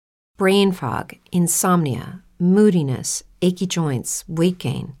brain fog, insomnia, moodiness, achy joints, weight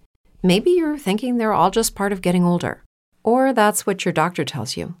gain. Maybe you're thinking they're all just part of getting older, or that's what your doctor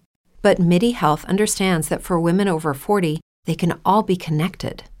tells you. But MIDI Health understands that for women over 40, they can all be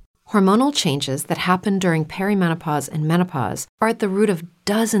connected. Hormonal changes that happen during perimenopause and menopause are at the root of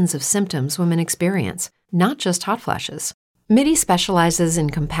dozens of symptoms women experience, not just hot flashes. MIDI specializes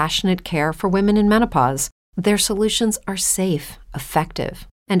in compassionate care for women in menopause. Their solutions are safe, effective,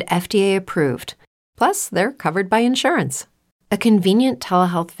 and FDA approved. Plus, they're covered by insurance. A convenient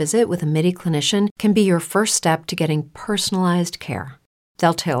telehealth visit with a MIDI clinician can be your first step to getting personalized care.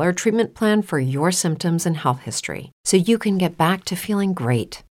 They'll tailor a treatment plan for your symptoms and health history so you can get back to feeling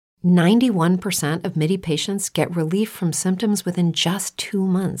great. 91% of MIDI patients get relief from symptoms within just 2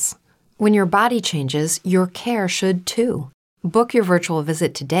 months. When your body changes, your care should too. Book your virtual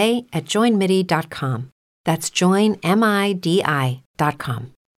visit today at joinmidi.com. That's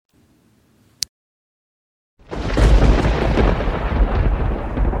joinmidi.com.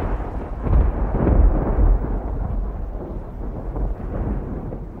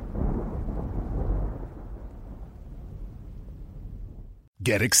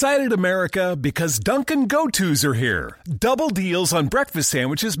 Get excited, America, because Dunkin' Go-Tos are here. Double deals on breakfast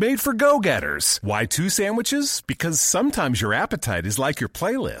sandwiches made for go-getters. Why 2 sandwiches? Because sometimes your appetite is like your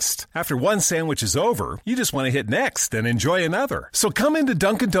playlist. After one sandwich is over, you just want to hit next and enjoy another. So come into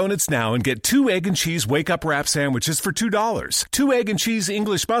Dunkin' Donuts now and get 2 egg and cheese wake-up wrap sandwiches for $2, 2 egg and cheese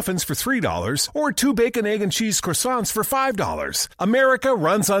English muffins for $3, or 2 bacon, egg, and cheese croissants for $5. America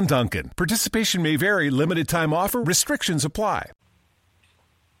runs on Dunkin'. Participation may vary. Limited time offer. Restrictions apply.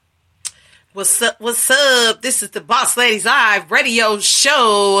 What's up? What's up? This is the Boss Ladies Live radio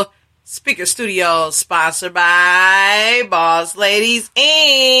show. Speaker Studio, sponsored by Boss Ladies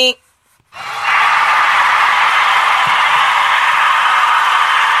Inc.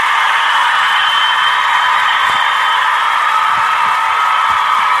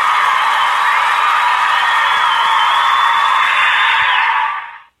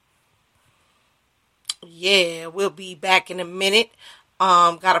 Yeah, we'll be back in a minute.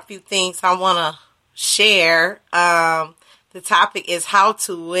 Got a few things I want to share. The topic is how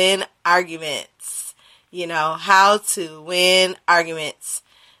to win arguments. How to win arguments.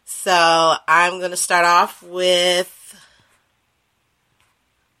 So I'm going to start off with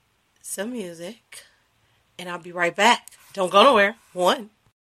some music, and I'll be right back. Don't go nowhere. 1.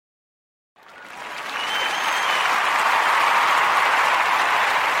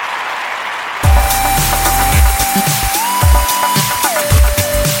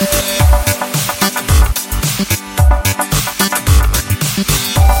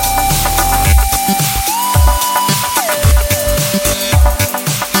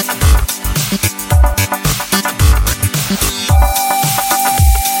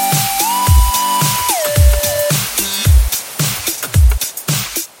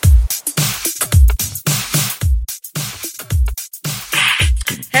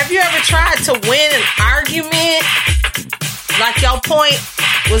 Have you ever tried to win an argument? Like your point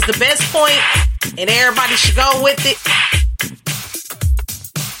was the best point and everybody should go with it?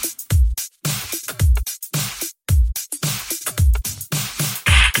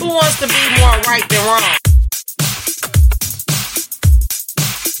 Who wants to be more right than wrong?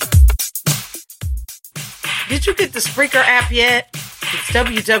 Did you get the Spreaker app yet? It's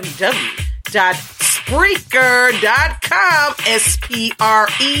www.Spreaker.com.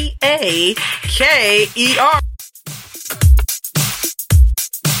 Spreaker.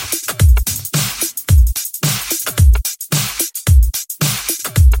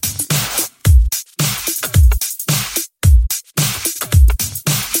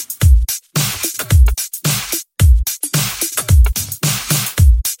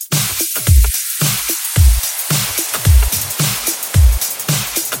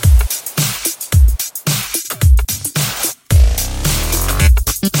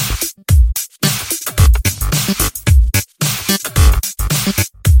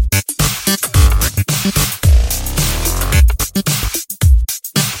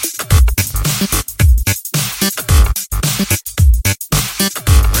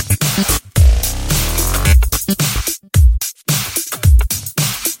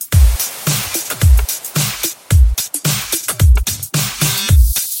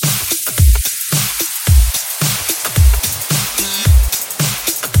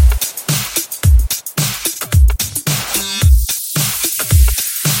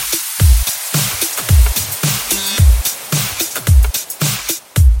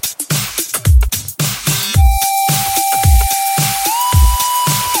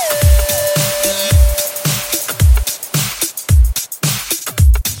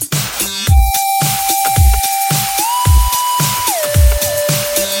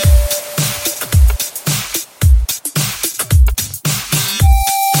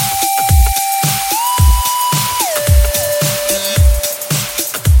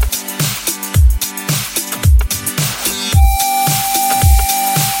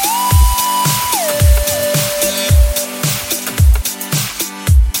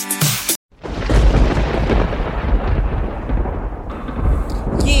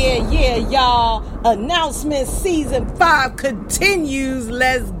 Yeah, y'all. Announcement season 5 continues.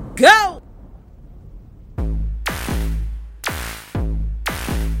 Let's go.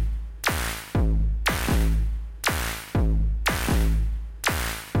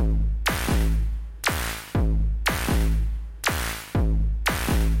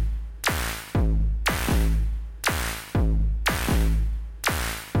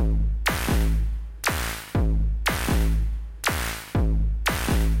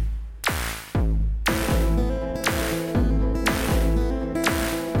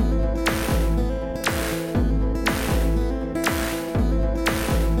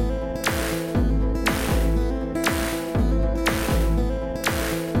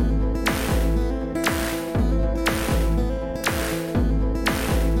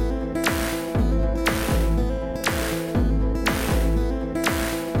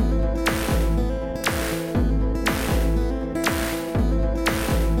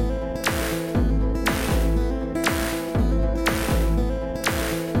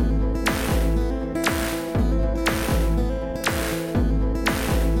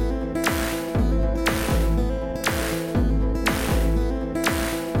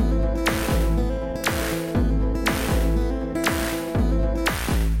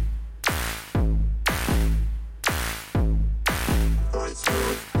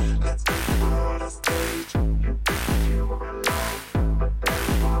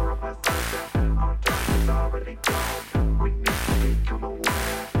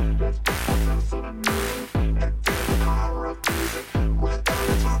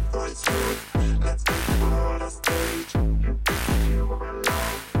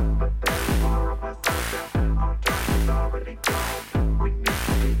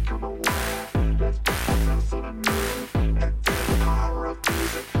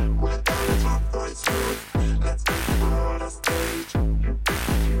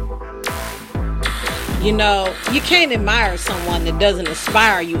 You know, you can't admire someone that doesn't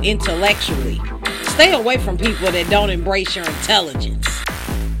inspire you intellectually. Stay away from people that don't embrace your intelligence.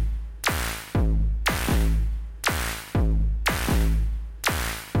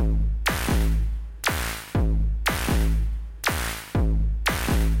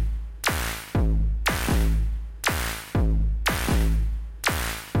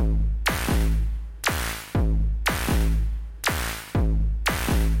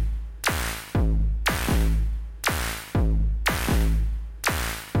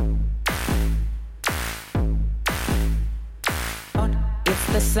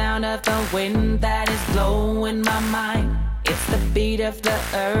 Sound of the wind that is blowing my mind. It's the beat of the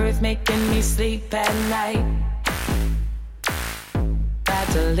earth making me sleep at night. Tried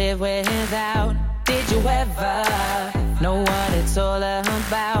to live without. Did you ever know what it's all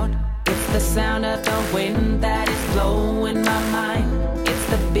about? It's the sound of the wind that is blowing my mind. It's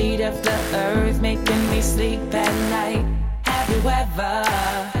the beat of the earth making me sleep at night. Have you ever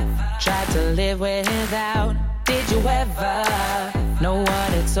tried to live without? Did you ever know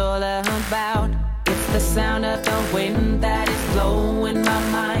what it's all about? It's the sound of the wind that is blowing my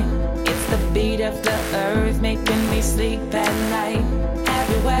mind. It's the beat of the earth making me sleep at night. Have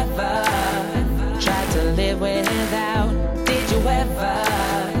you ever tried to live without? Did you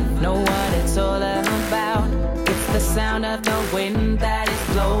ever know what it's all about? It's the sound of the wind that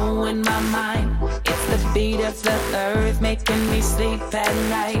is blowing my mind. It's the beat of the earth making me sleep at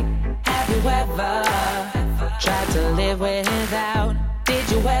night. Have you ever tried to live without? Did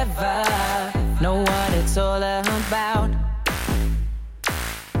you ever know what it's all about?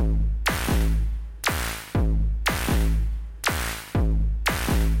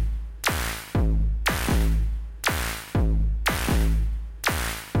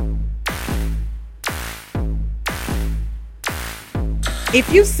 If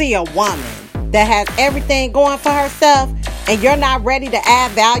you see a woman that has everything going for herself and you're not ready to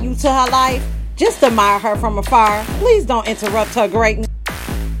add value to her life, just admire her from afar. Please don't interrupt her greatness.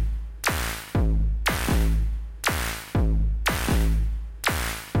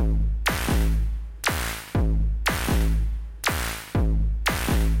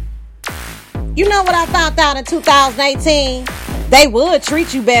 You know what I found out in 2018? They would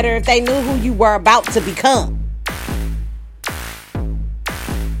treat you better if they knew who you were about to become.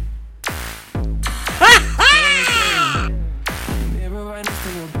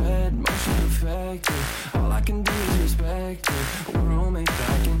 All I can do is respect it. We're roommate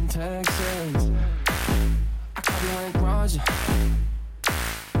back in Texas. I call you like Roger.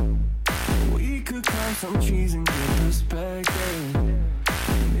 We could climb some trees and get perspective.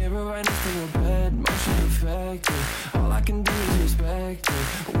 Mirror right next to your bed, motion perfected. All I can do is respect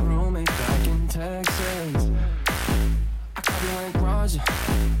it. We're roommate back in Texas. I call you like Roger.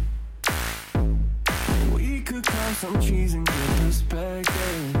 some cheese and get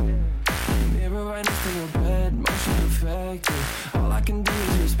perspective. Mirror right next to your bed, motion perfected. All I can do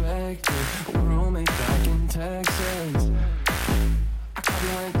is respect it. We're roommate back in Texas. I call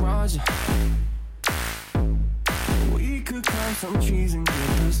you like Roger. We could climb some trees and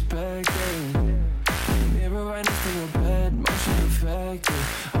get perspective. Mirror right next to your bed, motion perfected.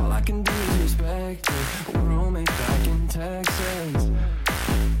 All I can do is respect it. We're roommate back in Texas.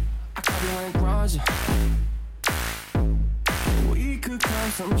 I call you like Roger. We could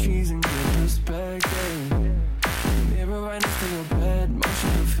climb some trees and get perspective. Mirror right next to your bed, motion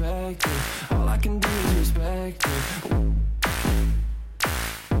perfected. All I can do is respect it.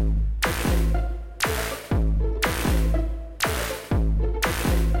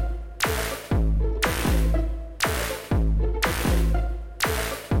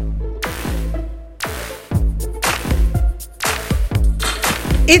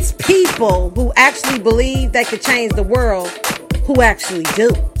 It's people who actually believe they could change the world who actually do.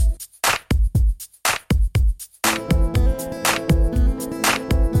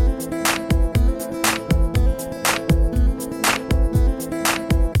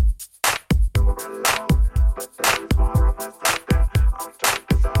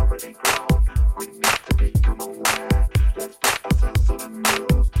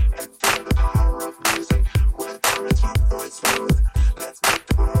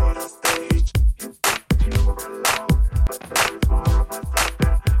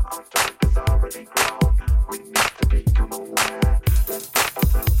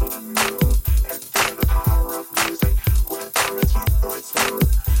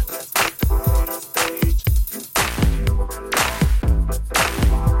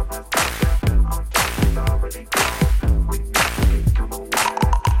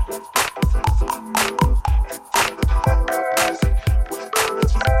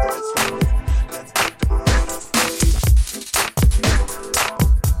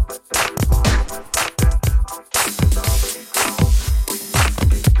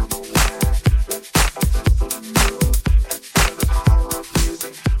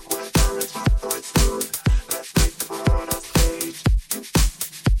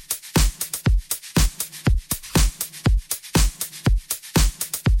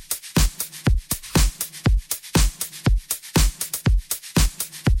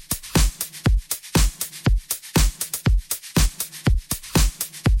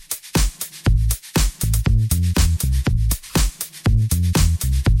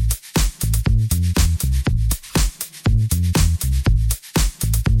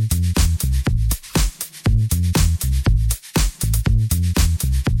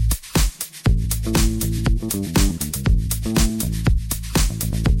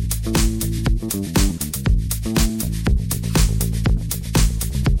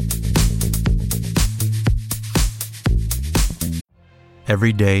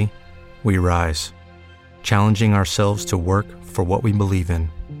 Every day, we rise, challenging ourselves to work for what we believe in.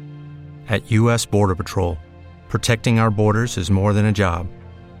 At U.S. Border Patrol, protecting our borders is more than a job.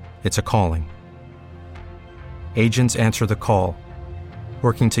 It's a calling. Agents answer the call,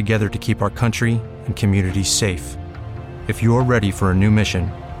 working together to keep our country and communities safe. If you're ready for a new mission,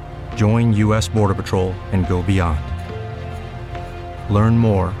 join U.S. Border Patrol and go beyond. Learn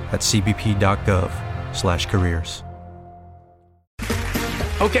more at cbp.gov/careers.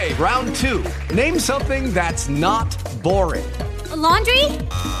 Okay, round two. Name something that's not boring. A laundry?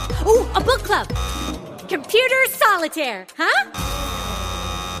 Ooh, a book club. Computer solitaire, huh?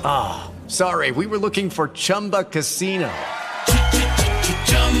 Ah, sorry, we were looking for Chumba Casino.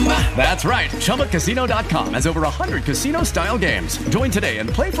 That's right, ChumbaCasino.com has over 100 casino-style games. Join today and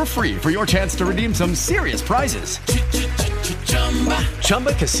play for free for your chance to redeem some serious prizes.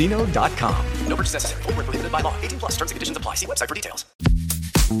 ChumbaCasino.com. No purchase necessary. Void where prohibited by law. 18+. Terms and conditions apply. See website for details.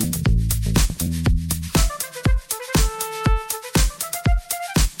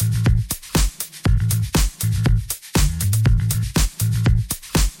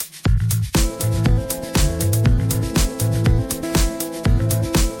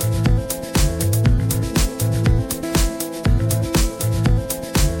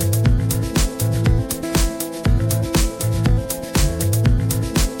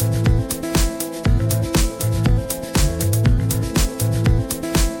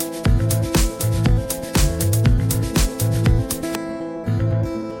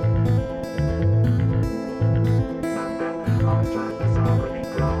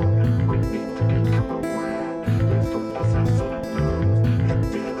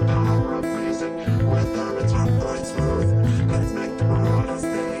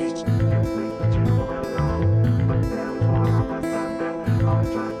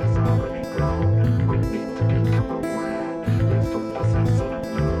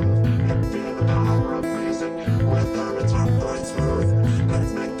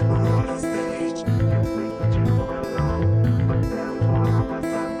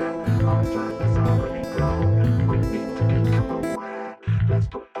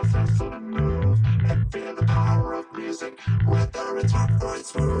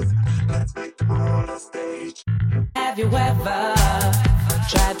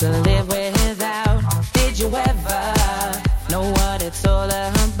 to live without. Did you ever know what it's all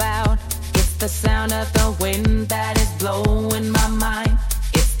about? It's the sound of the wind that is blowing my mind.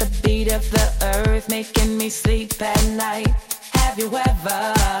 It's the beat of the earth making me sleep at night. Have you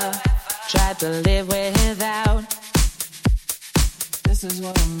ever tried to live without? This is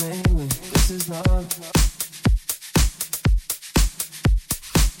what I'm made with. This is love.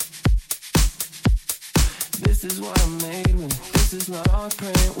 This is what I'm made with. This is love.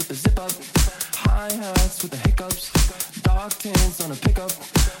 Print with the zip up. Hi-hats with the hiccups. Dark tints on a pickup.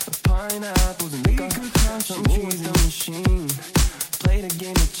 Pineapples and liquor. Some cheese in the machine. Play the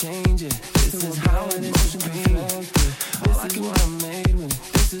game to change it. This is how it is to be. This is what I'm made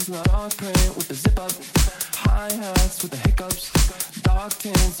with. This is love. Print with the zip up. Hi-hats with the hiccups. Dark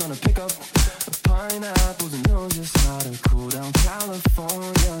tints on a pickup. Pineapples and know just how to cool down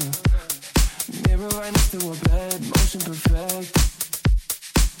California. Mirror right next to a bed, motion perfect.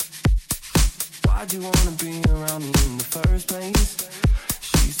 Why'd you wanna be around me in the first place?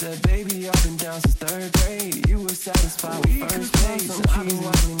 She said, baby, I've been down since 3rd grade. You were satisfied with first base. And I've been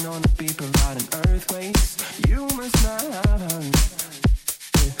waiting on the beat providing earthquakes. You must not have heard.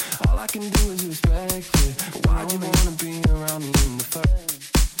 All I can do is respect it. Why'd you wanna be around me in the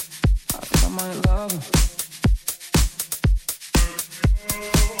first? I think I might love her.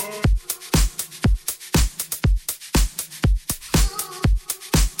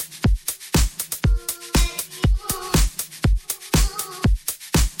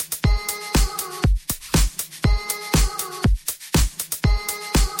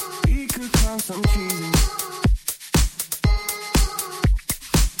 Some cheesy.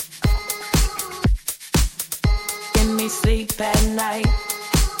 Give me sleep at night.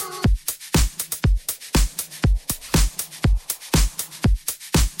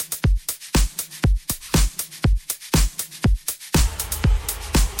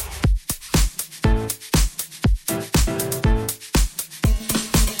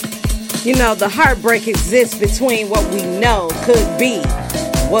 You know, the heartbreak exists between what we know could be,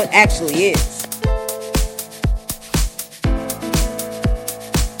 what actually is.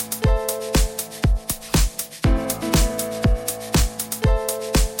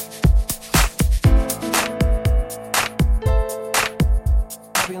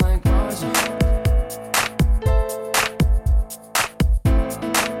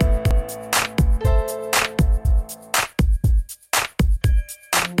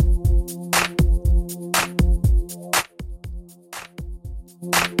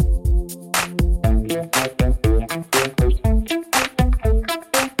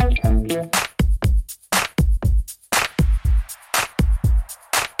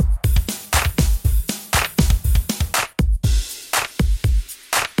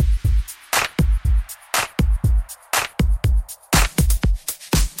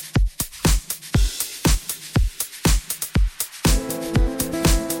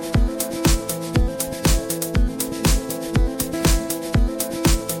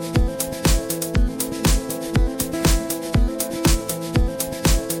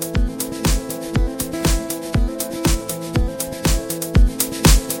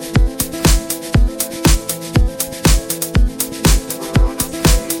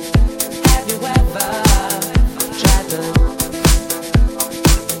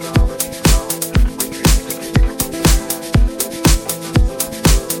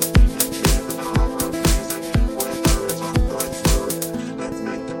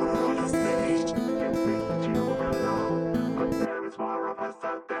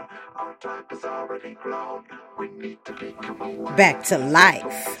 Back to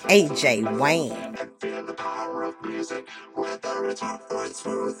life, AJ Wayne. Feel the power of music, whether it's hard or it's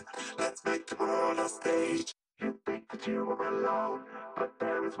smooth. Let's make the world a stage. You think that you are alone, but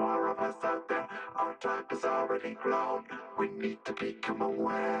there is more of us out there. Our time is already grown. We need to become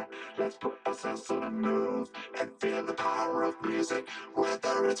aware. Let's put ourselves on the move and feel the power of music,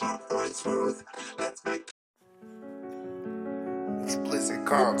 whether it's hard or it's smooth. Let's make explicit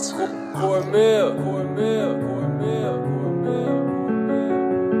content. Cornmeal.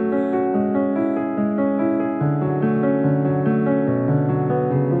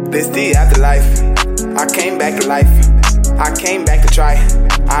 This the afterlife. I came back to life. I came back to try.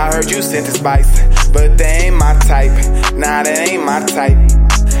 I heard you sent the spice, but they ain't my type. Nah, that ain't my type.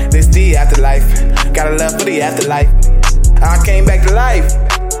 This the afterlife. Got a love for the afterlife. I came back to life.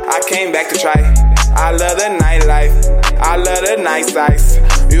 I came back to try. I love the nightlife. I love the nice ice.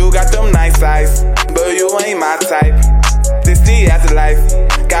 You got them nice eyes, but you ain't my type. This the afterlife.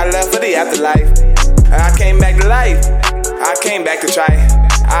 Got love for the afterlife. I came back to life. I came back to try.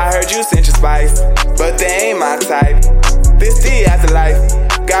 I heard you sent your spice, but they ain't my type. This the afterlife.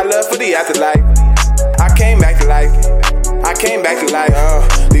 got love for the afterlife. I came back to life. I came back to life.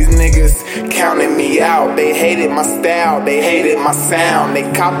 These niggas counting me out. They hated my style, they hated my sound. They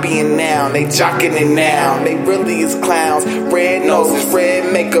copying now, they jocking it now. They really is clowns. Red noses,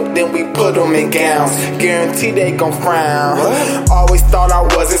 red makeup, then we put them in gowns. Guarantee they gon' frown. Always thought I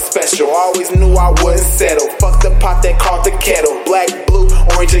wasn't special, always knew I wouldn't settle. Fuck the pot that called the kettle. Black, blue,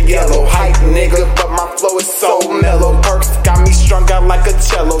 orange, or yellow. Hype nigga, but my flow is so mellow. Perks got me strung out like a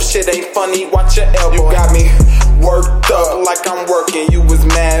cello. Shit ain't funny, watch your elbow. You got me worked up like I'm working. You was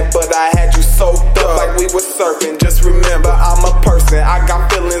mad, but I had you soaked up like we were surfing. Just remember, I'm a person. I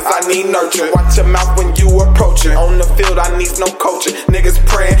got feelings, I need nurture. Watch your mouth when you approaching. On the field, I need no coaching. Niggas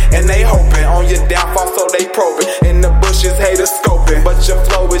praying and they hoping on your downfall, so they probing. In the bushes, haters scoping, but your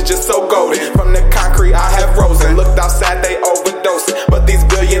flow is just so golden. From the concrete, I have rosin. Looked outside, they overdosing, but these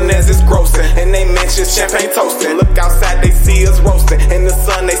billionaires is grossing. And they mention champagne toasting. Look outside, they see us roasting. In the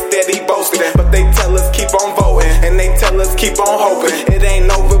sun, they steady boasting, but they tell us keep on voting. And they tell us keep on hoping. It ain't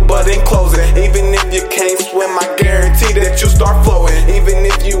over but in closing. Even if you can't swim, I guarantee that you start flowing. Even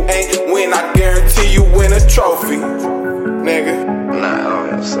if you ain't win, I guarantee you win a trophy. Nigga. Nah, I don't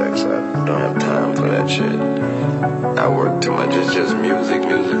have sex. I don't have time for that shit. I work too much. It's just music,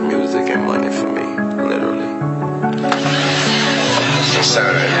 and money for me. Literally.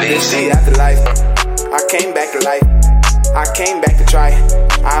 This the afterlife. I came back to life. I came back to try.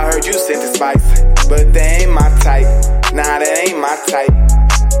 I heard you sent the spice, but they ain't my type. Nah, that ain't my type.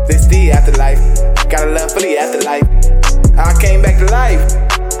 This the afterlife. Got a love for the afterlife. I came back to life.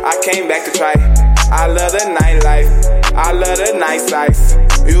 I came back to try. I love the nightlife. I love the nice ice.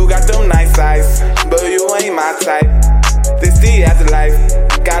 You got them nice eyes, but you ain't my type. This the afterlife.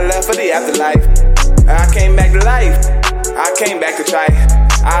 Got love for the afterlife. I came back to life. I came back to try.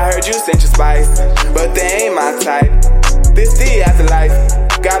 I heard you sent your spice, but they ain't my type. This the afterlife.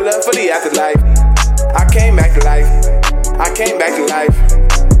 Got love for the afterlife. I came back to life. I came back to life.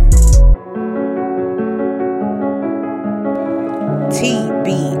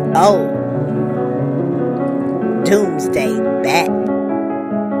 TBO. Doomsday back.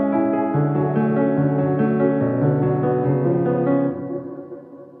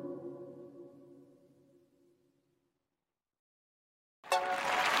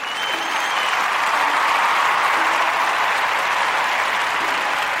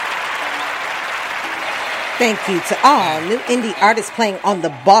 Thank you to all new indie artists playing on the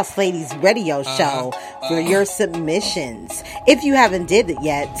Boss Ladies radio show for your submissions. If you haven't did it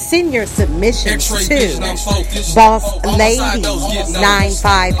yet, send your submissions to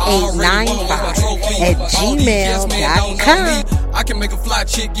bossladies95895@gmail.com. I can make a fly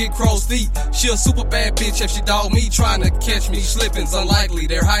chick get crow's feet. She a super bad bitch if she dog me. Trying to catch me slipping's unlikely.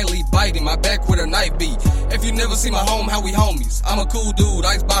 They're highly biting my back with her knife beat. If you never see my home, how we homies. I'm a cool dude,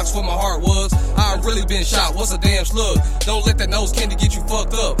 icebox where my heart was. I really been shot, what's a damn slug? Don't let that nose candy get you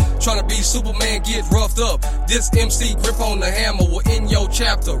fucked up. Trying to be Superman, get roughed up. This MC grip on the hammer will end your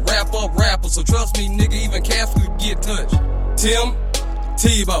chapter. Wrap up rapper, so trust me nigga, even cats could get touched. Tim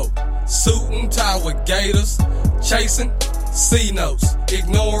Tebow, suit and tie with gators. Chasing C-notes,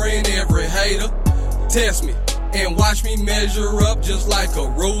 ignoring every hater. Test me and watch me measure up just like a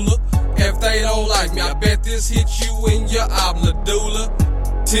ruler. If they don't like me, I bet this hits you in your obladula.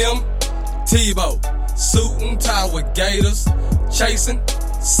 Tim Tebow, suit and tie with gators. Chasing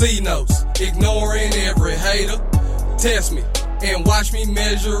C-notes, ignoring every hater. Test me and watch me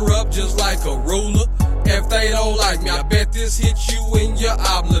measure up just like a ruler. If they don't like me, I bet this hits you in your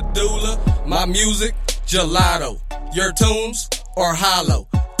obladula. My music, gelato. Your tunes are hollow.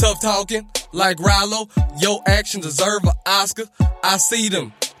 Tough talking like Rollo. Your actions deserve an Oscar. I see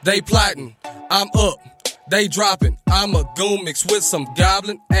them, they plotting. I'm up, they dropping. I'm a goon mixed with some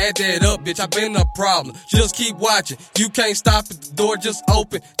goblin. Add that up, bitch, I been a problem. Just keep watching, you can't stop it. The door just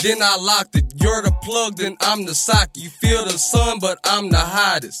open, then I locked it. You're the plug, then I'm the socket. You feel the sun, but I'm the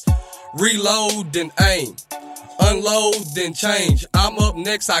hottest. Reload, then aim. Unload, then change. I'm up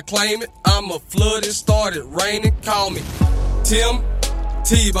next, I claim it. I'm a flood, it started raining. Call me Tim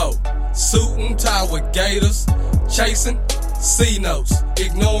Tebow, suit and tie with gators. Chasing C-notes,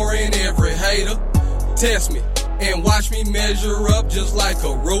 ignoring every hater. Test me and watch me measure up just like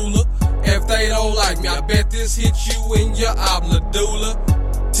a ruler. If they don't like me, I bet this hits you in your obladula.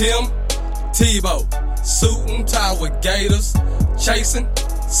 Tim Tebow, suit and tie with gators. Chasing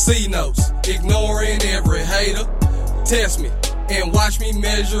C-notes, ignoring every hater. Test me and watch me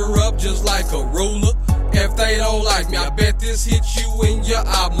measure up just like a ruler. If they don't like me, I bet this hits you in your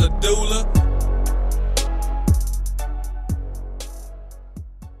obladula.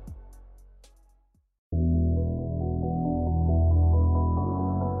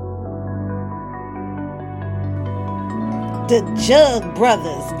 The Jug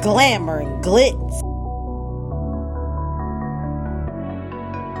Brothers, Glamour and Glitz.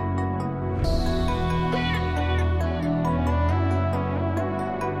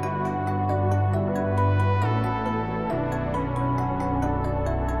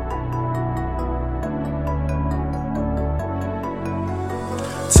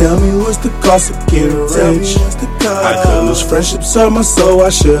 Tell me what's the cost of getting rich? I could lose friendships on my soul, why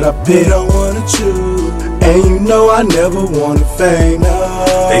should I pick? Don't wanna choose. And you know I never wanted fame.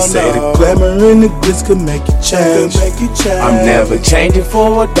 They say the glamour and the glitz could make you change. I'm never changing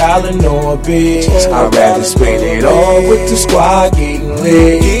for $1 nor a bitch. I'd rather spend it all with the squad getting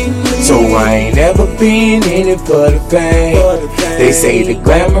lit. So I ain't ever been in it for the fame. They say the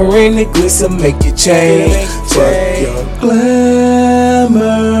glamour and the glitz will make you change. Fuck your glamour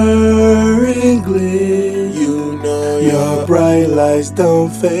and glitz. You know your bright lights don't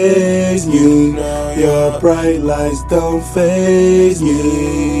faze. You know your bright lights don't faze.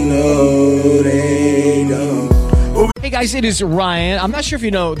 You know they don't. Hey guys, it is Ryan. I'm not sure if you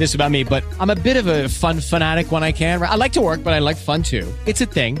know this about me, but I'm a bit of a fun fanatic when I can. I like to work, but I like fun too. It's a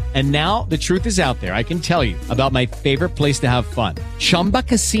thing. And now the truth is out there. I can tell you about my favorite place to have fun. Chumba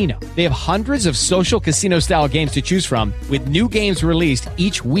Casino. They have hundreds of social casino style games to choose from with new games released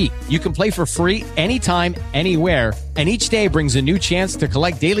each week. You can play for free anytime, anywhere. And each day brings a new chance to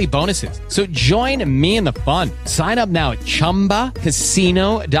collect daily bonuses. So join me in the fun. Sign up now at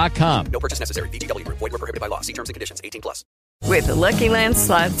ChumbaCasino.com. No purchase necessary. VGW. Void where prohibited by law. See terms and conditions. 18+. With the Lucky Land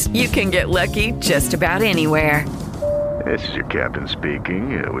Slots, you can get lucky just about anywhere. This is your captain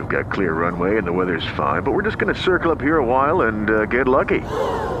speaking. We've got clear runway and the weather's fine, but we're just going to circle up here a while and get lucky.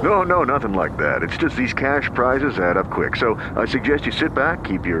 No, nothing like that. It's just these cash prizes add up quick. So I suggest you sit back,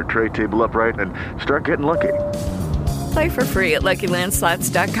 keep your tray table upright, and start getting lucky. Play for free at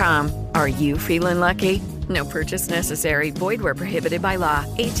LuckyLandSlots.com. Are you feeling lucky? No purchase necessary. Void where prohibited by law.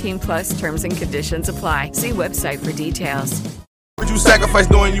 18+ terms and conditions apply. See website for details. Would you sacrifice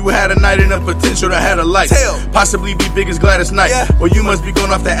knowing you had a night and a potential to have a life? Possibly be big as Gladys Knight. Or you must be going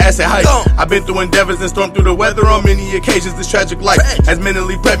off that acid height. I've been through endeavors and stormed through the weather on many occasions. This tragic life has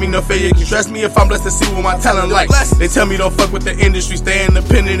mentally prepped me. No failure can stress me if I'm blessed to see what my talent like. They tell me don't fuck with the industry, stay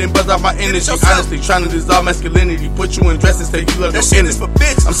independent and buzz off my energy. Honestly, trying to dissolve masculinity, put you in dresses, say you love no energy.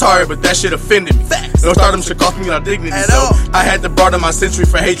 I'm sorry, but that shit offended me. No stardom should cost me no dignity. So I had to barter my century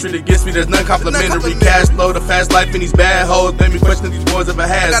for hatred against me. There's none complimentary. Cash flow, the fast life in these bad hoes. Made me question these boys ever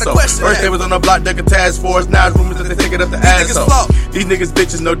had. So first they was on the block deck of task force. Now it's rumors that they take it up the asshole. These niggas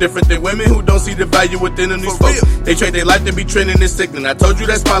bitches no different than women who don't see the value within them. These folks, they trade their life to be trending and sickening. I told you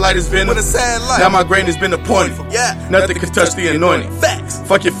that spotlight is venom. Now my grain has been appointed. Nothing can touch the anointing.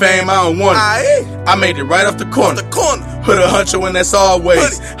 Fuck your fame, I don't want it. I made it right off the corner. Hood a huncho and that's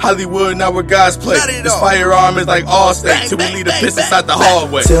always Hollywood, not where God's place. This firearm is like all state till we leave the piss inside the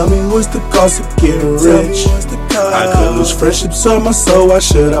hallway. Tell me what's the cost of getting rich? I could lose friendships on my soul, why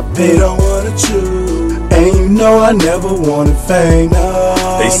should I pick? Don't wanna choose. And you know I never wanted fame.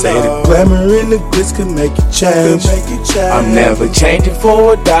 They say the glamour and the glitz can make you change. I'm never changing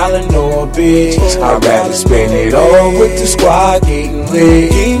for $1 nor a bitch. I'd rather spend it all with the squad getting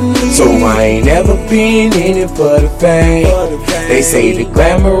lit. So I ain't ever been in it for the fame. They say the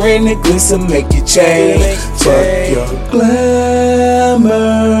glamour and the glitz will make you change. Fuck your glamour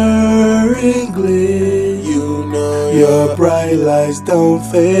and glitz. Your bright lights don't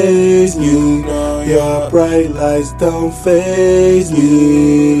faze. You know your bright lights don't faze.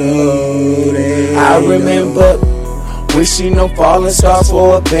 You know they I remember wishing on falling stars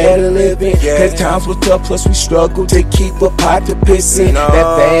for a better living. Cause times were tough, plus we struggled to keep a pot to pissing. That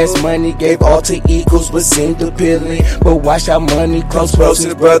fast money gave alter egos what seemed appealing. But watch how money close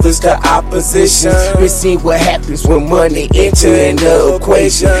closest brothers to opposition. We see what happens when money enter in the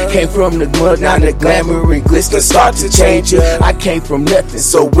equation. Came from the mud, now the glamour and glitz can start to change it. I came from nothing,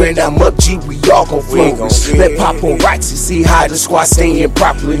 so when I'm up, G, we all gon' flourish. Let pop on rights and see how the squad staying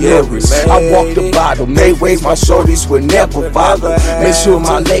properly nourished. I walk the bottom, they raise my shorties with never follow. Make sure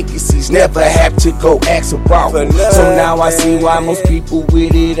my legacies never have to go ask about. So now I see why most people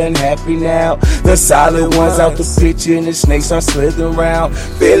with it unhappy now. The solid ones out the picture and the snakes are slithering around.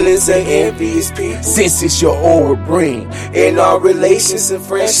 Feelings of envious people, since it's your aura bring. In our relations and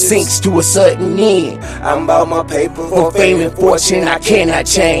friendships sinks to a sudden end. I'm about my paper for fame and fortune I cannot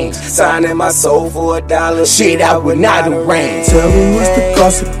change. Signing my soul for $1, shit I would not arrange. Tell me what's the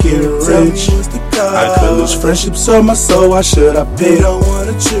cost of getting rich? I could lose friendships on my soul, why should I pick? Don't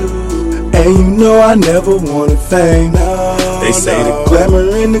wanna choose. And you know I never wanted fame. They They say the glamour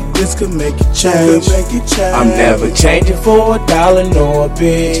and the glitz could make you change. I'm never changing for $1 nor a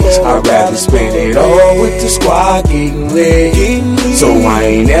bitch. I'd rather spend it all with the squad getting lit. So I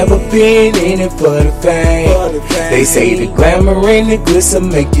ain't ever been in it for the fame. They say the glamour and the glitz will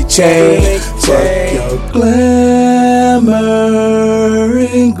make you change. Fuck your glamour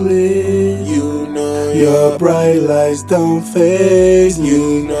and glitz. You know your bright lights don't faze me.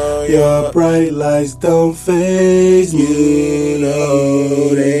 You know your bright lights don't faze me. You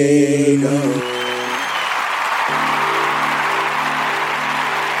know they don't.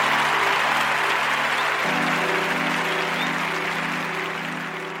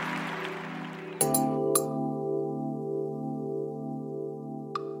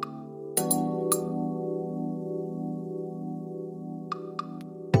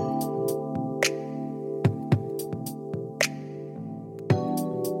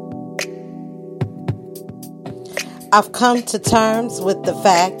 I've come to terms with the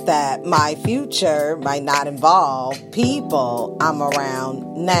fact that my future might not involve people I'm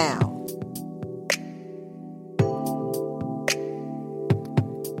around now.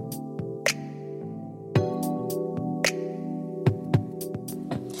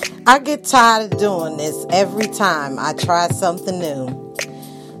 I get tired of doing this every time I try something new.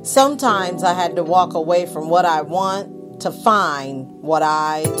 Sometimes I had to walk away from what I want to find what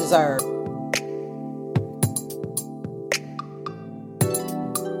I deserve.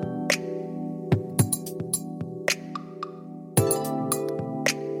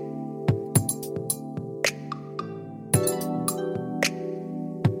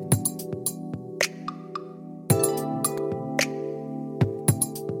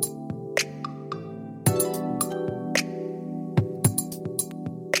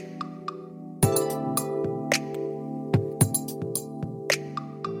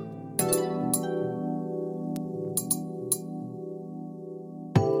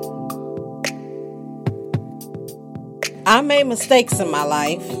 I made mistakes in my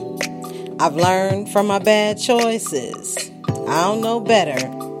life. I've learned from my bad choices. I'll know better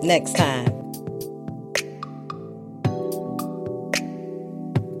next time.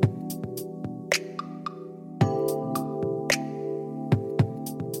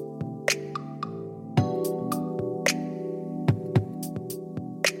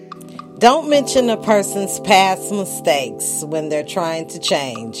 Don't mention a person's past mistakes when they're trying to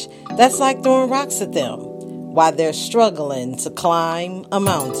change. That's like throwing rocks at them while they're struggling to climb a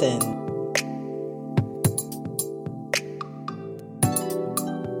mountain.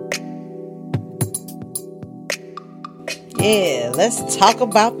 Yeah, let's talk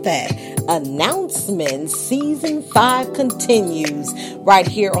about that. Announcements Season 5 continues right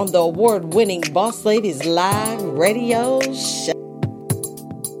here on the award-winning Boss Ladies Live Radio Show.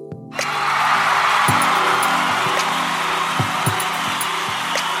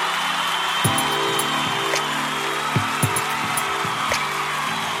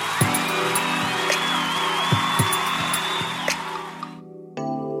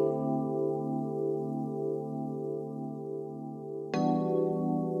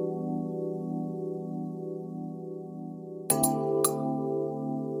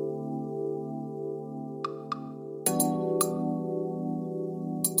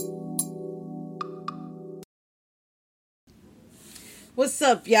 What's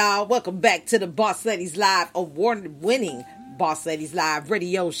up, y'all? Welcome back to the Boss Ladies Live award-winning Boss Ladies Live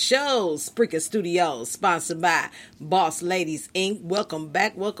Radio Show, Spreaker Studios, sponsored by Boss Ladies Inc. Welcome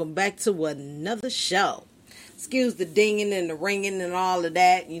back to another show. Excuse the dinging and the ringing and all of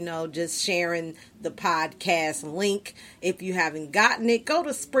that, just sharing the podcast link. If you haven't gotten it, go to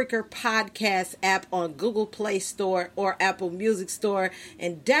Spreaker Podcast app on Google Play Store or Apple Music Store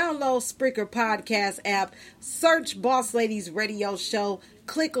and download Spreaker Podcast app. Search Boss Ladies Radio Show.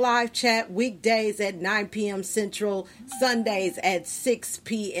 Click live chat weekdays at 9 p.m. Central, Sundays at 6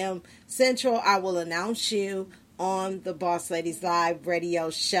 p.m. Central. I will announce you on the Boss Ladies Live Radio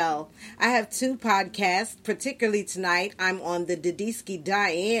Show. I have two podcasts, particularly tonight. I'm on the Didisky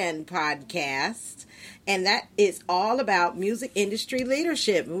Diane podcast, and that is all about music industry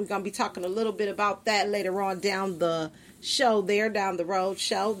leadership. And we're going to be talking a little bit about that later on down the road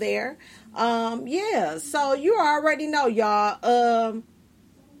show there. So you already know, y'all.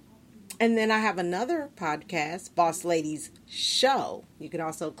 And then I have another podcast, Boss Ladies Show. You can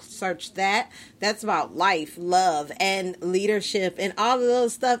also search that. That's about life, love, and leadership, and all of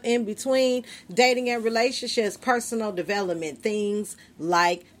those stuff in between, dating and relationships, personal development, things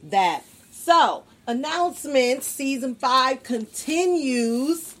like that. So, announcements, Season 5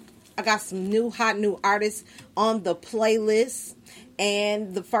 continues. I got some hot new artists on the playlist.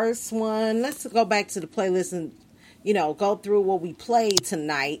 And the first one, let's go back to the playlist and go through what we played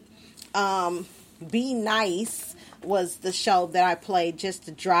tonight. Be Nice was the show that I played, just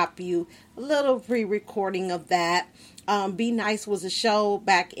to drop you a little pre-recording of that. Be Nice was a show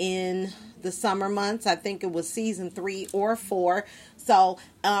back in the summer months. I think it was season 3 or 4. So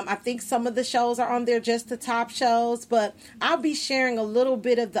I think some of the shows are on there, just the top shows, but I'll be sharing a little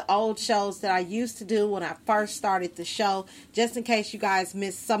bit of the old shows that I used to do when I first started the show, just in case you guys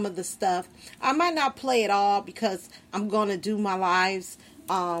missed some of the stuff. I might not play it all because I'm going to do my lives,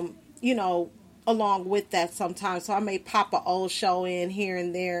 along with that sometimes. So I may pop an old show in here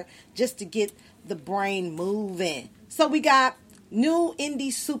and there just to get the brain moving. So we got new indie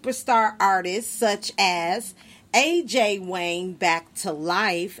superstar artists such as AJ Wayne, Back to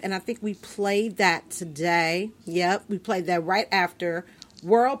Life, and I think we played that today. Yep, we played that right after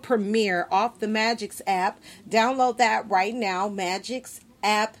world premiere off the Magix app. Download that right now, Magix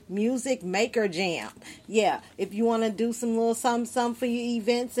app Music Maker Jam. Yeah, if you want to do some little something for your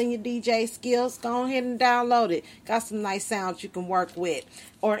events and your DJ skills, go ahead and download it. Got some nice sounds you can work with,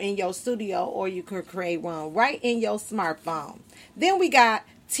 or in your studio, or you could create one right in your smartphone. Then we got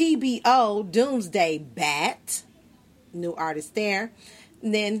TBO, Doomsday Bat, new artist there.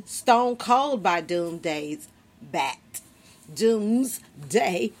 And then Stone Cold by Doomsday Bat.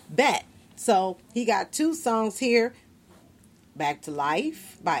 So he got 2 songs here. Back to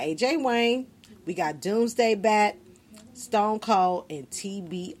Life by AJ Wayne. We got Doomsday Bat, Stone Cold, and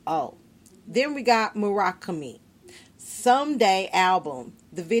TBO. Then we got Murakami, Someday album.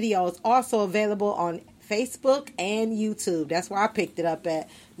 The video is also available on Facebook and YouTube. That's where I picked it up at.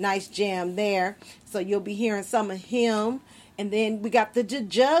 Nice jam there. So you'll be hearing some of him. And then we got the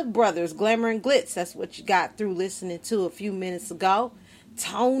Jug Brothers, Glamour and Glitz. That's what you got through listening to a few minutes ago.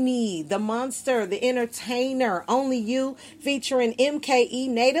 Tony, the Monster, the Entertainer, Only You, featuring MKE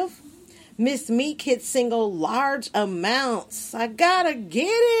Native. Miss Meek hit single Large Amounts. I gotta get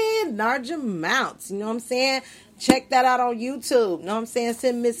it. Large Amounts. You know what I'm saying? Check that out on YouTube. You know what I'm saying?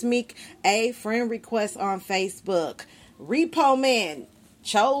 Send Miss Meek a friend request on Facebook. Repo Man,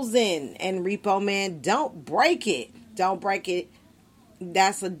 Chosen, and Repo Man, Don't Break It. Don't Break It.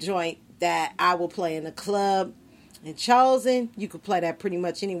 That's a joint that I will play in the club. And Chosen, you could play that pretty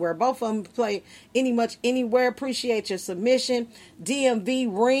much anywhere. Both of them play much anywhere. Appreciate your submission. DMV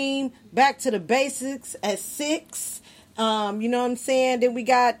Ream, Back to the Basics at 6. You know what I'm saying? Then we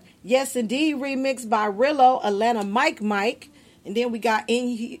got Yes Indeed remix by Rillo, Atlanta Mike. And then we got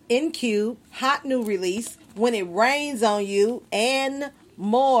NQ, hot new release, When It Rains on You, and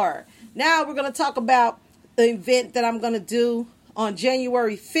more. Now we're going to talk about the event that I'm going to do on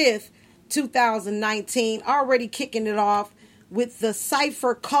January 5th, 2019, already kicking it off with the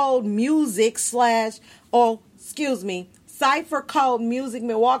Cypher Code Music Cypher Code Music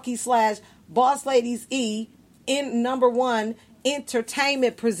Milwaukee / Boss Ladies E in #1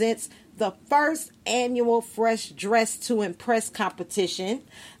 Entertainment presents the first annual Fresh Dress to Impress competition.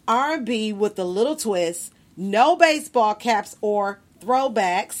 R&B with a little twist, no baseball caps or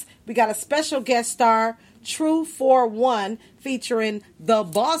throwbacks. We got a special guest star, True 41, featuring the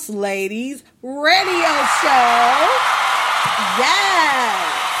Boss Ladies radio show.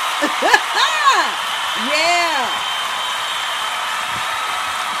 Yes! Yeah!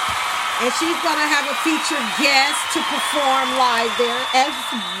 And she's going to have a featured guest to perform live there as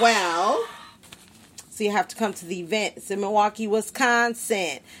well. So you have to come to the event. It's in Milwaukee,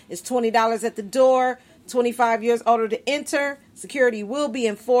 Wisconsin. It's $20 at the door. 25 years older to enter. Security will be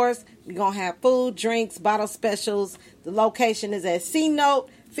enforced. We're going to have food, drinks, bottle specials. The location is at C-Note,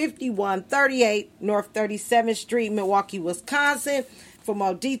 5138 North 37th Street, Milwaukee, Wisconsin. For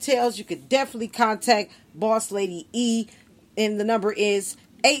more details, you could definitely contact Boss Lady E. And the number is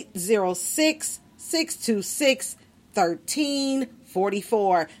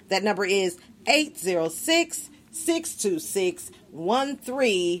 806-626-1344. That number is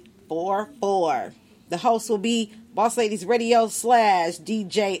 806-626-1344. The host will be Boss Ladies Radio /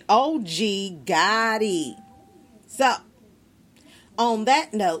 DJ OG Gotti. So, on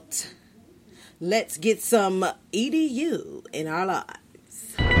that note, let's get some EDU in our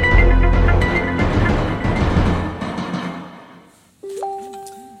lives.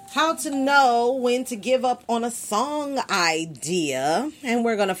 How to know when to give up on a song idea. And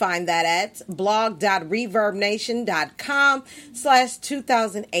we're going to find that at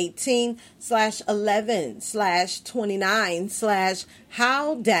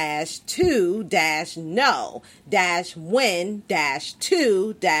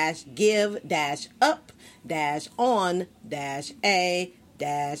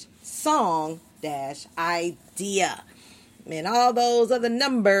and all those other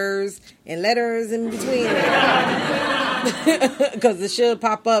numbers and letters in between because it should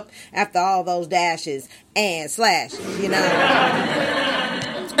pop up after all those dashes and slashes, you know.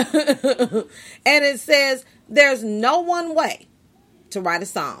 And it says there's no one way to write a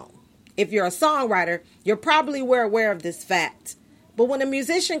song. If you're a songwriter, you're probably aware of this fact. But when a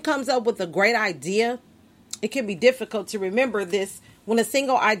musician comes up with a great idea, it can be difficult to remember this when a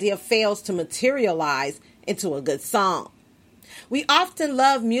single idea fails to materialize into a good song. We often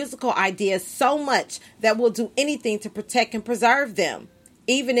love musical ideas so much that we'll do anything to protect and preserve them,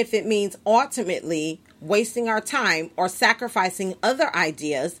 even if it means ultimately wasting our time or sacrificing other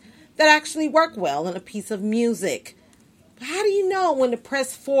ideas that actually work well in a piece of music. But how do you know when to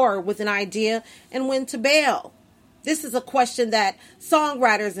press forward with an idea and when to bail? This is a question that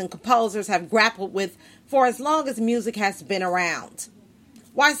songwriters and composers have grappled with for as long as music has been around.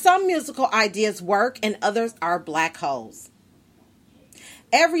 Why some musical ideas work and others are black holes.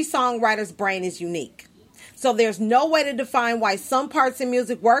 Every songwriter's brain is unique, so there's no way to define why some parts in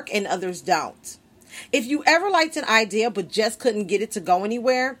music work and others don't. If you ever liked an idea but just couldn't get it to go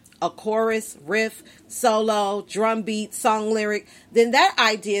anywhere, a chorus, riff, solo, drum beat, song lyric, then that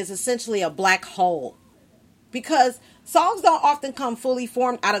idea is essentially a black hole. Because songs don't often come fully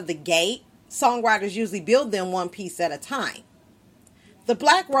formed out of the gate, songwriters usually build them one piece at a time. The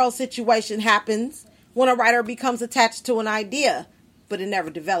black hole situation happens when a writer becomes attached to an idea, but it never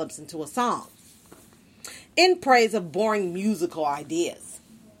develops into a song. In praise of boring musical ideas.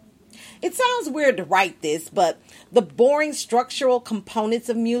 It sounds weird to write this, but the boring structural components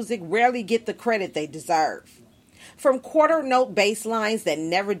of music rarely get the credit they deserve. From quarter note bass lines that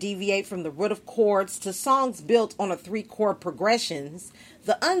never deviate from the root of chords to songs built on a 3-chord progressions,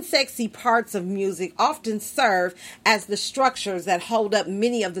 the unsexy parts of music often serve as the structures that hold up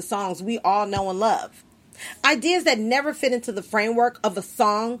many of the songs we all know and love. Ideas that never fit into the framework of a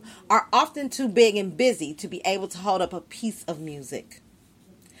song are often too big and busy to be able to hold up a piece of music.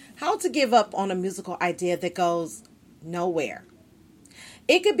 How to give up on a musical idea that goes nowhere.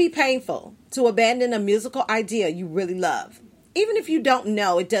 It could be painful to abandon a musical idea you really love, even if you don't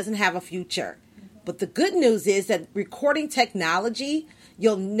know it doesn't have a future. But the good news is that recording technology,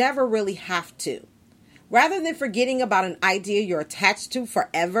 you'll never really have to. Rather than forgetting about an idea you're attached to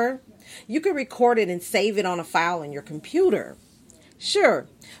forever, you can record it and save it on a file in your computer. Sure,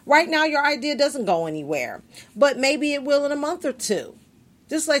 right now your idea doesn't go anywhere, but maybe it will in a month or two.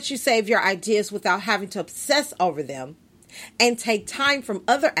 This lets you save your ideas without having to obsess over them and take time from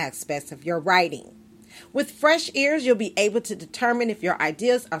other aspects of your writing. With fresh ears, you'll be able to determine if your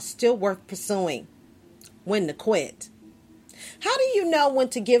ideas are still worth pursuing. When to quit. How do you know when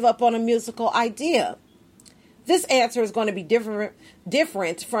to give up on a musical idea? This answer is going to be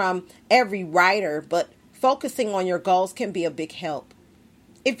different from every writer, but focusing on your goals can be a big help.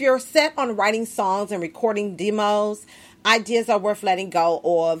 If you're set on writing songs and recording demos, ideas are worth letting go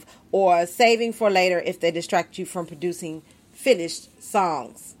of or saving for later if they distract you from producing finished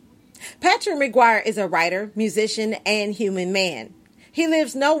songs. Patrick McGuire is a writer, musician, and human man. He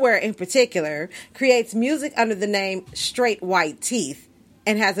lives nowhere in particular, creates music under the name Straight White Teeth,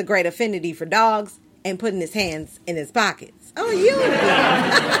 and has a great affinity for dogs and putting his hands in his pockets. Oh, you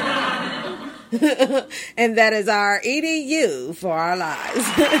again. And that is our EDU for our lives.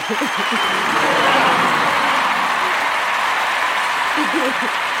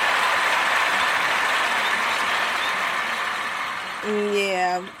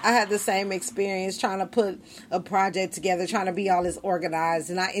 Yeah, I had the same experience trying to put a project together, trying to be all this organized,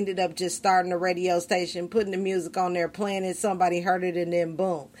 and I ended up just starting a radio station, putting the music on there, playing it, somebody heard it, and then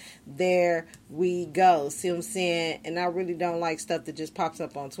boom, there we go. See what I'm saying? And I really don't like stuff that just pops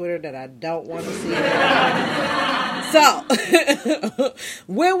up on Twitter that I don't want to see. So,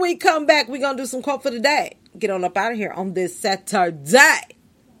 when we come back, we're going to do some quote for the day. Get on up out of here on this Saturday.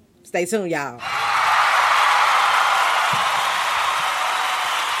 Stay tuned, y'all.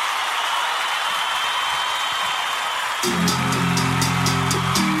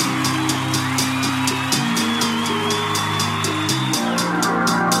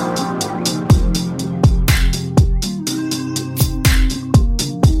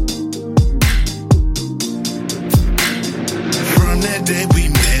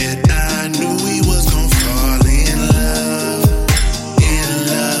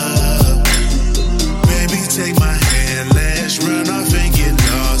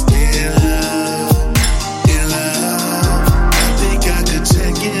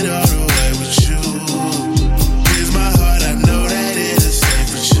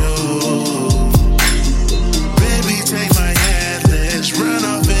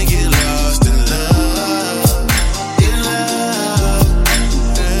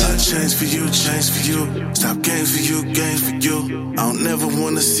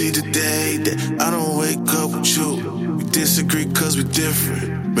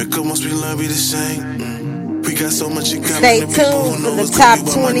 different. But come once we learn be the same. We got so much in common. Stay tuned for the Top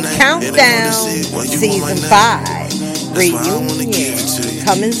 20 Countdown, Season 5. Reunion,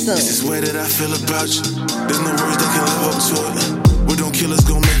 coming soon. It's this way that I feel about you. There's no words that can live up to it. What don't kill us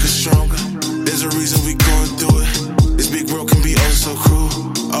gon' make us stronger. There's a reason we going through it. This big world can be oh so cruel.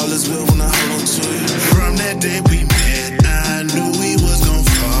 All is well when I hold on to it. From that day we met, I knew we was gon'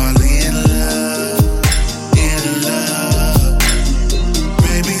 fall in love. In love.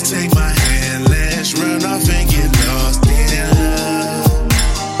 Baby, take my hand, let's run off and get lost in love.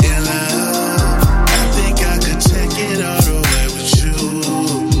 In love. I think I could take it all the way with you.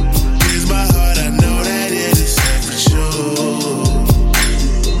 Here's my heart, I know that it is safe for you.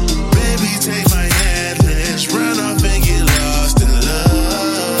 Baby, take my hand, let's run off and get lost in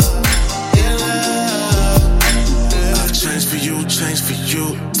love. In love. I've changed for you, changed for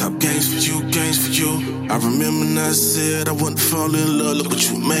you. Stop games for you, games for you. I remember when I said I wouldn't fall in love. Look what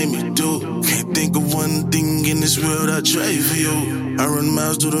you made me do. Can't think of one thing in this world I'd trade for you. I run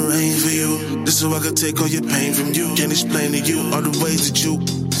miles through the rain for you. Just so I could take all your pain from you. Can't explain to you all the ways that you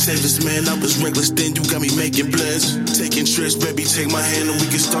saved us, man. I was reckless then, you got me making plans. Taking trips, baby, take my hand and we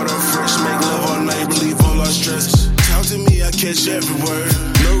can start off fresh. Make love all night, relieve all our stress. Talk to me, I catch every word.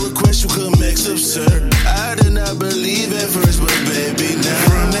 No request, you could make absurd. I did not believe at first, but baby, now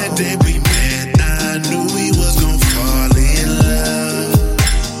from that day we met, I knew we was gon' fall in love.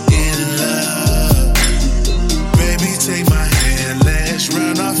 In love. Baby, take my hand, let's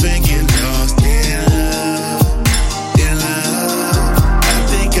run off and get lost in love. In love. I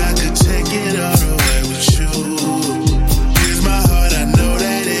think I could take it all the way with you. Here's my heart, I know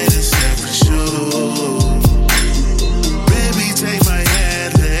that it is set for you. Baby, take my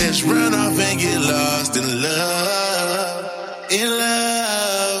hand, let's run off and get lost in love. In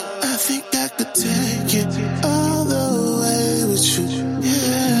love. I think I could take it all the way with you.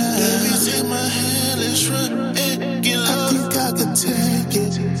 Yeah. Baby, take my hand, let's run and get lost. I think I could take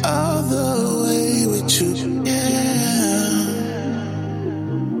it all the way with you. Yeah.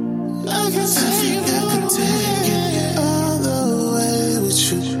 I think I could take it all the way with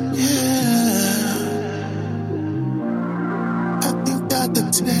you. Yeah. I think I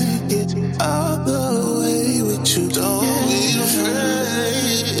could take it all the way with you. Don't be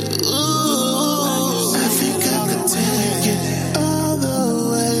afraid. Ooh. I think I could take it all the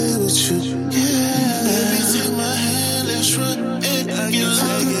way with you. Yeah. Baby, take my hand, let's run and get lost. I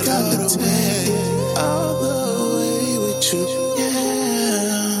think I could take it all the way with you. Yeah.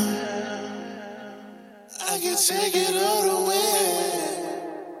 I can take it all the way.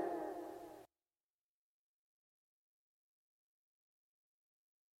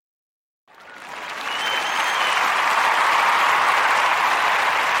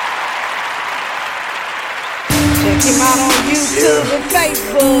 Check him out on YouTube and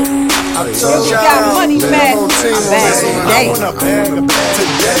Facebook. We got Money Mac. I'm back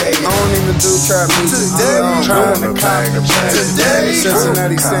today. I don't even do trap music. Today, I'm trying to bag a bag. Today,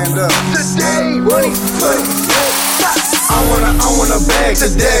 Cincinnati stand up. Today, money. I want a bag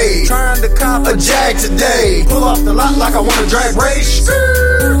today. Trying to cop a Jag today. Pull off the lot like I want a drag race.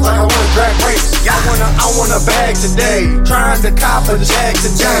 Like I want a drag race. I want a bag today. Trying to cop a Jag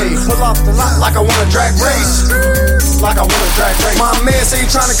today. Pull off the lot like I want a drag race. Like I want a drag race. My man say he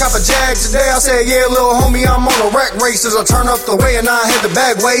trying to cop a Jag today. I said, yeah, little homie, I'm on a rack race. As I turn up the way and I hit the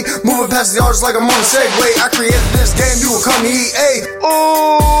bag way. Moving past the artists like I'm on a Segway. I created this game, you will call me EA.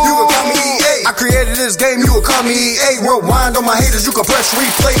 Ooh, you will call me EA. I created this game, you will call me EA. Rewind on my haters, you can press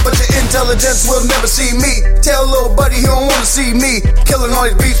replay, but your intelligence will never see me. Tell little buddy he don't wanna see me. Killing all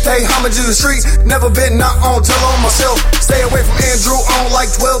these beats, pay homage in the street. Never been not on, tell on myself. Stay away from Andrew on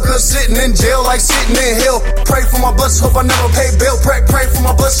like 12, cause sitting in jail like sitting in hell. Pray for my blessings, hope I never pay bail. Pray for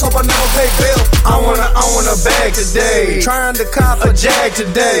my blessings, hope I never pay bail. I want a bag today. Trying to cop a Jag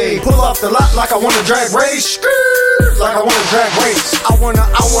today. Pull off the lot like I want a drag race. Like I want a drag race. I want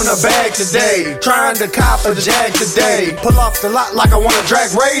a bag today. Trying to cop a Jag today. Pull off the lot like I want a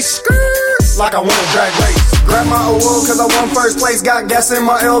drag race. Like I want a drag race. Grab my award cause I won first place. Got gas in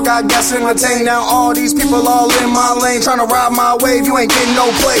my L, got gas in my tank. Now all these people all in my lane. Trying to ride my wave, you ain't getting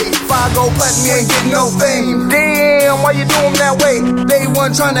no play. If I go platinum, you ain't getting no fame. Damn, why you doing that way? Day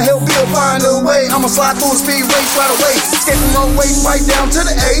one trying to help Bill find a way. I'ma slide through a speed race right away. Skating road way right down to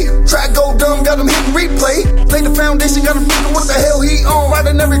the A. Track go dumb, got them hitting replay. Lay the foundation, got them thinking what the hell he on.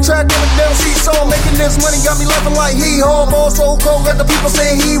 Riding every track, going down seesaw. Making this money, got me laughing like he haul. Ball so cold, got the people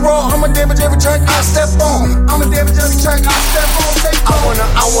saying he raw. I'ma damage every track I step on. I'ma damage every track I step on.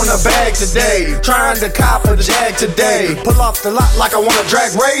 I want a bag today. Trying to cop a Jag today. Pull off the lot like I want a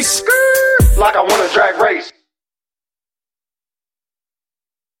drag race. Like I want a drag race.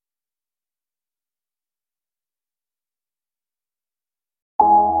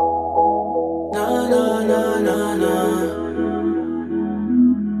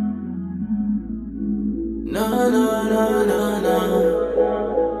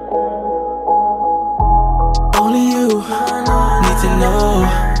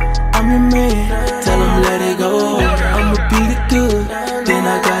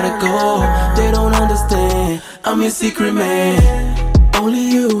 I'm your secret man. Only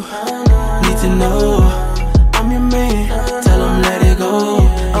you need to know I'm your man. Tell them let it go.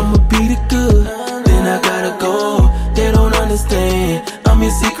 I'ma beat it good, then I gotta go. They don't understand, I'm your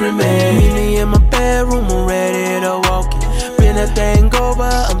secret man. Meet me in my bedroom, I'm ready to walk it. Been that thing over,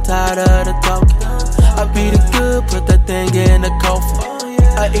 I'm tired of the talking. I beat it good, put that thing in the coffin.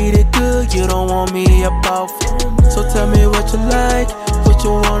 I eat it good, you don't want me up off it. So tell me what you like, what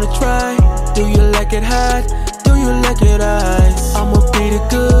you wanna try. Do you like it hot? Do you like it ice? I'ma beat it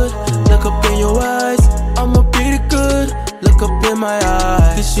good, look up in your eyes. I'ma beat it good, look up in my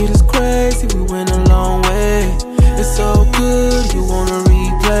eyes. This shit is crazy, we went a long way. It's so good, you wanna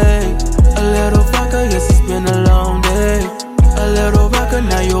replay. A little vodka, yes it's been a long day. A little vodka,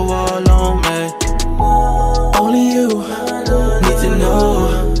 now you're all on me. Only you need to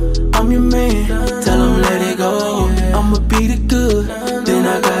know I'm your man. Tell them let it go. I'ma beat it good, then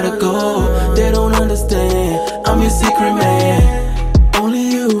I gotta go. They don't understand, I'm your secret man. Only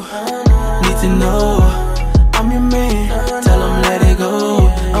you need to know I'm your man. Tell them let it go.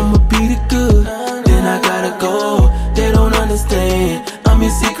 I'ma beat it good, then I gotta go. They don't understand, I'm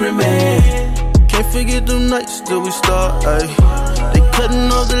your secret man. Can't forget them nights till we start, ayy. They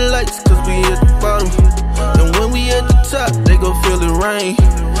cutting off the lights cause we at the bottom. And when we at the top, they gon' feel it rain.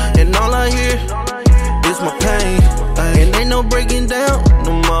 And all I hear is my pain. And ain't no breaking down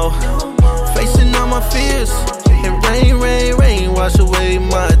no more. Facing all my fears. And rain, rain, rain, wash away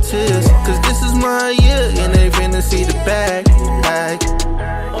my tears. Cause this is my year, and they finna see the bag.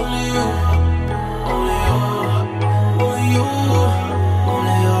 Only you, only you, only you,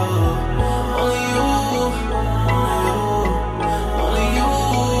 only you, only you, only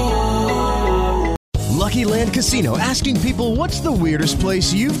you. Lucky Land Casino, asking people, what's the weirdest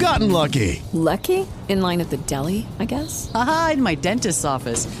place you've gotten lucky? Lucky? In line at the deli, I guess? Aha, in my dentist's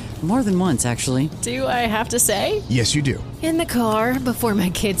office. More than once, actually. Do I have to say? Yes, you do. In the car before my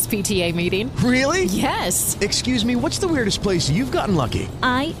kids' PTA meeting. Really? Yes. Excuse me, what's the weirdest place you've gotten lucky?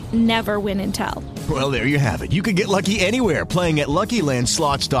 I never win and tell. Well, there you have it. You can get lucky anywhere, playing at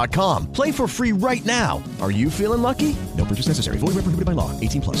LuckyLandSlots.com. Play for free right now. Are you feeling lucky? No purchase necessary. Void where prohibited by law.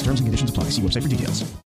 18+. Terms and conditions apply. See website for details.